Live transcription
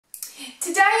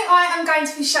I am going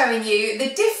to be showing you the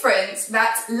difference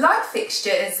that light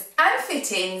fixtures and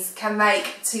fittings can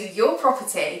make to your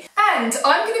property. And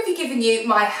I'm going to be giving you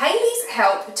my Hayleys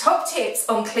Help top tips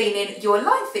on cleaning your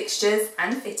light fixtures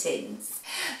and fittings.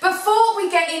 Before we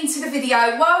get into the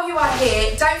video, while you are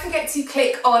here, don't forget to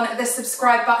click on the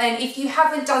subscribe button if you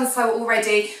haven't done so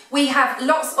already. We have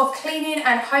lots of cleaning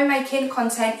and homemaking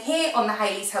content here on the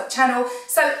Hayleys Help channel,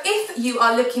 so if you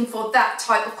are looking for that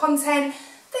type of content,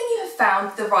 then you have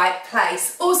found the right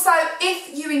place. Also,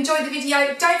 if you enjoyed the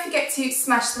video, don't forget to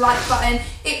smash the like button.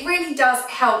 It really does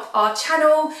help our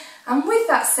channel. And with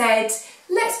that said,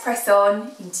 let's press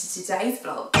on into today's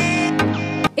vlog.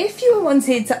 If you are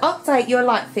wanting to update your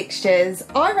light fixtures,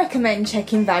 I recommend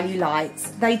checking Value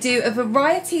Lights. They do a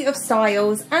variety of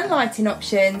styles and lighting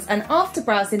options, and after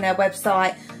browsing their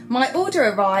website, my order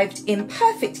arrived in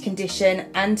perfect condition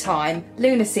and time.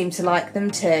 Luna seemed to like them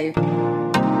too.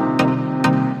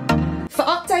 For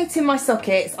updating my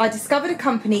sockets, I discovered a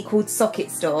company called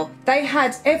Socket Store. They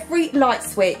had every light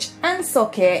switch and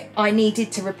socket I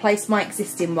needed to replace my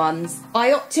existing ones.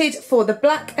 I opted for the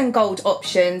black and gold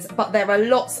options, but there are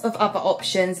lots of other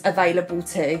options available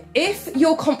too. If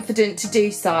you're confident to do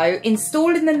so,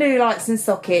 installing the new lights and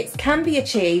sockets can be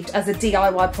achieved as a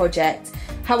DIY project.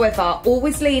 However,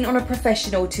 always lean on a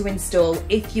professional to install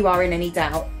if you are in any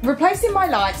doubt. Replacing my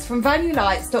lights from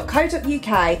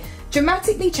valuelights.co.uk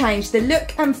dramatically changed the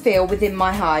look and feel within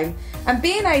my home, and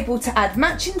being able to add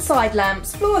matching side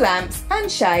lamps, floor lamps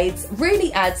and shades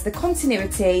really adds the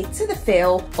continuity to the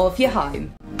feel of your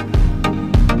home.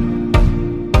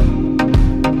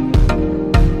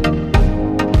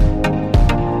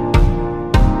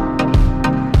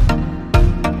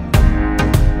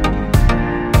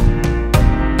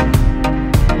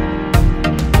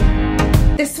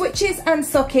 Switches and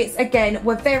sockets again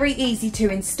were very easy to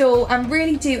install and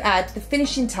really do add the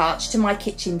finishing touch to my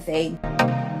kitchen theme.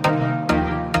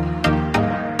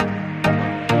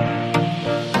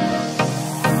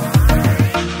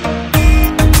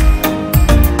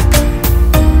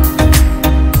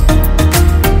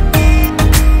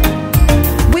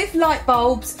 Light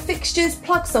bulbs, fixtures,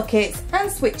 plug sockets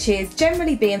and switches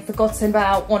generally being forgotten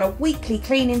about on a weekly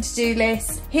cleaning to-do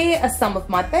list, here are some of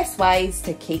my best ways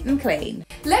to keep them clean.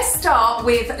 Let's start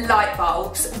with light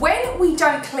bulbs. When we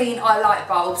don't clean our light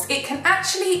bulbs, it can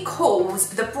actually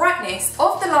cause the brightness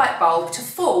of the light bulb to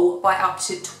fall by up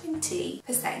to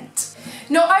 20%.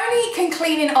 Not only can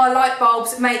cleaning our light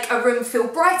bulbs make a room feel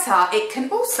brighter, it can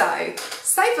also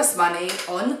save us money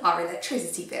on our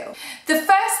electricity bill. The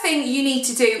first thing you need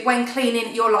to do when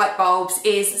cleaning your light bulbs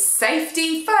is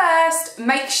safety first.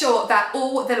 Make sure that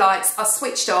all the lights are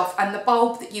switched off and the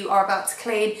bulb that you are about to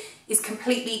clean is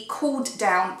completely cooled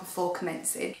down before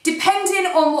commencing. Depending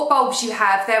on what bulbs you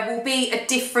have, there will be a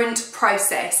different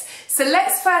process. So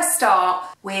let's first start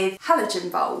with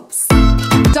halogen bulbs.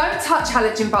 Don't touch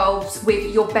halogen bulbs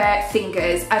with your bare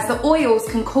fingers, as the oils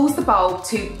can cause the bulb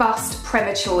to bust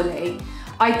prematurely.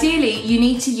 Ideally, you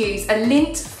need to use a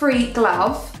lint-free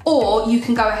glove, or you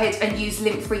can go ahead and use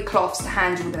lint-free cloths to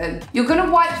handle them. You're going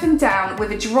to wipe them down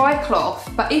with a dry cloth,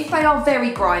 but if they are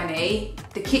very grimy,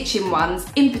 the kitchen ones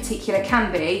in particular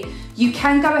can be, you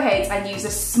can go ahead and use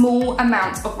a small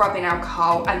amount of rubbing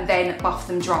alcohol and then buff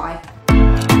them dry.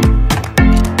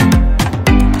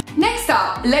 Next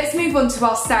up, let's move on to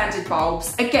our standard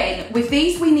bulbs. Again, with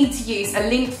these we need to use a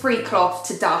lint-free cloth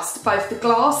to dust both the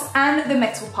glass and the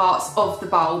metal parts of the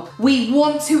bulb. We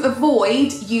want to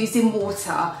avoid using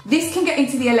water. This can get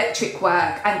into the electric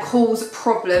work and cause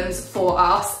problems for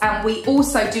us, and we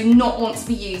also do not want to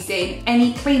be using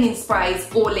any cleaning sprays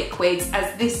or liquids,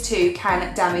 as this too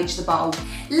can damage the bulb.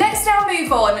 Let's now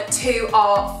move on to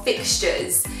our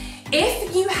fixtures.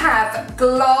 If you have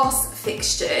glass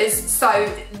fixtures, so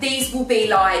these will be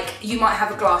like, you might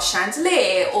have a glass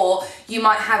chandelier, or you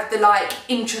might have the like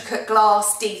intricate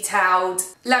glass detailed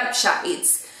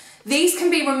lampshades. These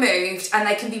can be removed and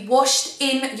they can be washed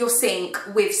in your sink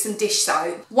with some dish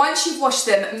soap. Once you've washed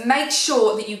them, make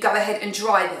sure that you go ahead and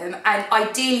dry them, and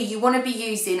ideally you want to be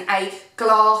using a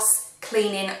glass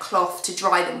cleaning cloth to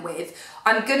dry them with.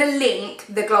 I'm going to link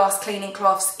the glass cleaning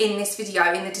cloths in this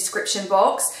video in the description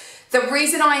box. The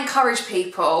reason I encourage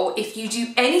people, if you do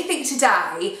anything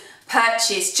today,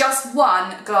 purchase just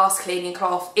one glass cleaning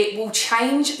cloth. It will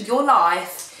change your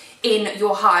life in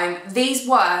your home. These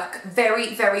work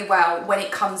very, very well when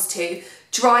it comes to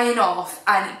drying off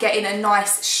and getting a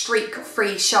nice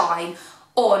streak-free shine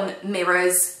on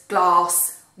mirrors,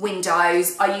 glass,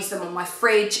 windows. I use them on my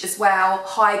fridge as well,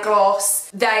 high gloss.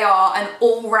 They are an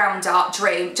all-rounder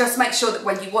dream. Just make sure that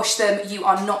when you wash them, you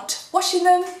are not washing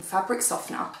them with fabric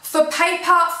softener. For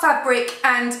paper, fabric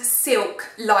and silk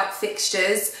light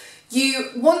fixtures, you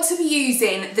want to be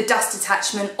using the dust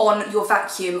attachment on your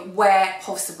vacuum where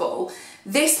possible.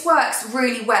 This works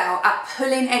really well at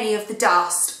pulling any of the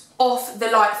dust off the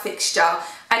light fixture,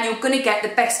 and you're going to get the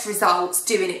best results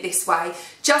doing it this way.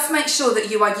 Just make sure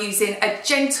that you are using a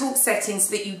gentle setting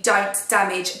so that you don't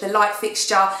damage the light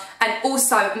fixture, and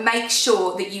also make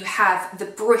sure that you have the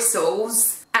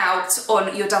bristles out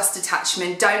on your dust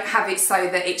attachment. Don't have it so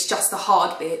that it's just the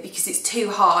hard bit, because it's too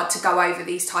hard to go over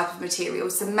these type of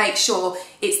materials. So make sure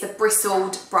it's the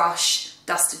bristled brush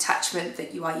dust attachment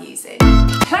that you are using.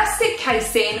 Plastic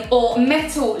casing or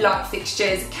metal light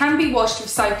fixtures can be washed with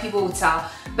soapy water,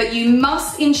 but you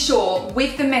must ensure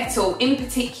with the metal in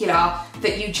particular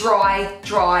that you dry.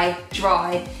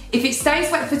 If it stays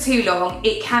wet for too long,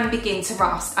 it can begin to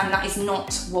rust, and that is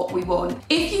not what we want.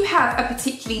 If you have a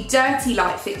particularly dirty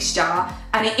light fixture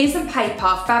and it isn't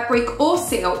paper, fabric or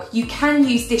silk, you can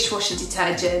use dishwasher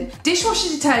detergent.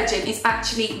 Dishwasher detergent is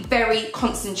actually very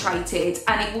concentrated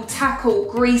and it will tackle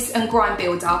grease and grime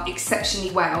buildup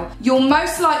exceptionally well. You'll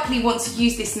most likely want to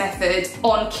use this method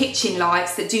on kitchen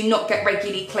lights that do not get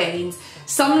regularly cleaned.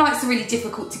 Some lights are really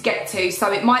difficult to get to,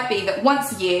 so it might be that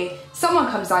once a year someone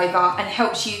comes over and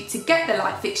helps you to get the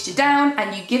light fixture down,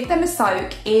 and you give them a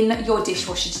soak in your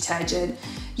dishwasher detergent.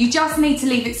 You just need to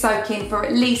leave it soaking for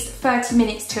at least 30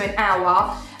 minutes to an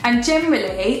hour, and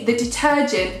generally the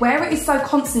detergent, where it is so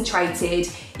concentrated,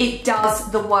 it does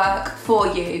the work for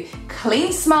you.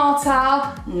 Clean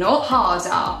smarter, not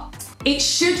harder. It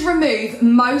should remove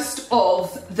most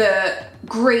of the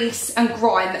grease and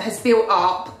grime that has built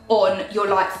up on your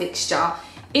light fixture.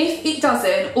 If it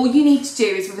doesn't, all you need to do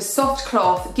is with a soft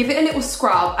cloth, give it a little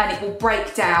scrub and it will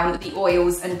break down the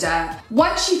oils and dirt.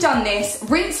 Once you've done this,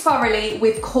 rinse thoroughly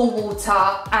with cool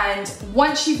water, and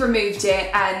once you've removed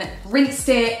it and rinsed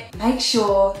it, make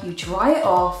sure you dry it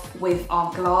off with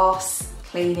our glass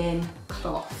cleaning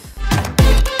cloth.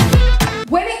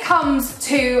 When it comes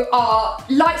to our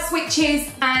light switches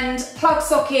and plug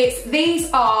sockets, these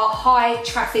are high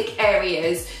traffic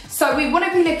areas. So we want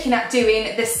to be looking at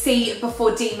doing the C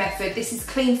before D method. This is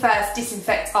clean first,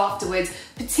 disinfect afterwards,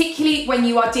 particularly when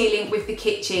you are dealing with the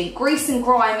kitchen. Grease and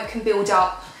grime can build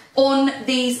up on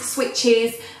these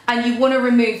switches, and you want to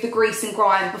remove the grease and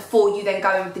grime before you then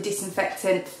go in with the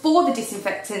disinfectant for the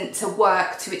disinfectant to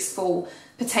work to its full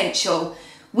potential.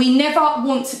 We never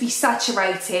want to be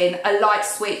saturating a light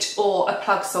switch or a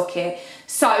plug socket.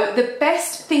 So the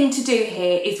best thing to do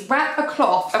here is wrap a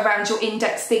cloth around your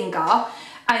index finger,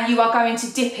 and you are going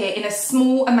to dip it in a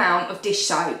small amount of dish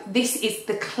soap. This is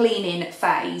the cleaning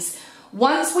phase.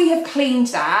 Once we have cleaned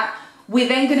that, we're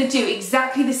then going to do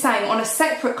exactly the same on a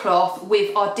separate cloth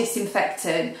with our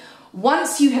disinfectant.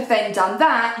 Once you have then done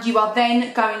that, you are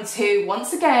then going to,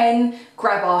 once again,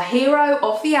 grab our hero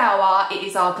of the hour. It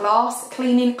is our glass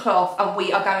cleaning cloth, and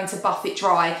we are going to buff it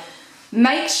dry.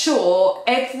 Make sure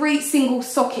every single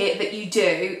socket that you do,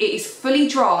 it is fully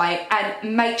dry,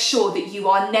 and make sure that you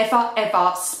are never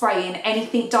ever spraying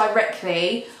anything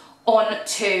directly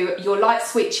onto your light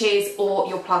switches or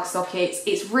your plug sockets.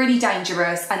 It's really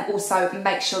dangerous, and also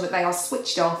make sure that they are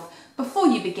switched off before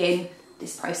you begin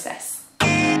this process.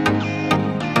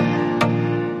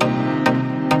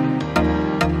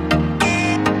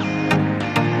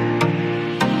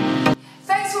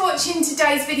 Watching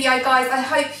today's video, guys. I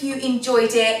hope you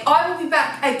enjoyed it. I will be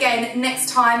back again next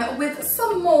time with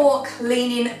some more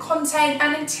cleaning content,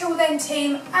 and until then,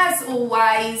 team, as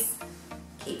always,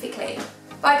 keep it clean.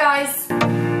 Bye,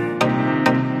 guys.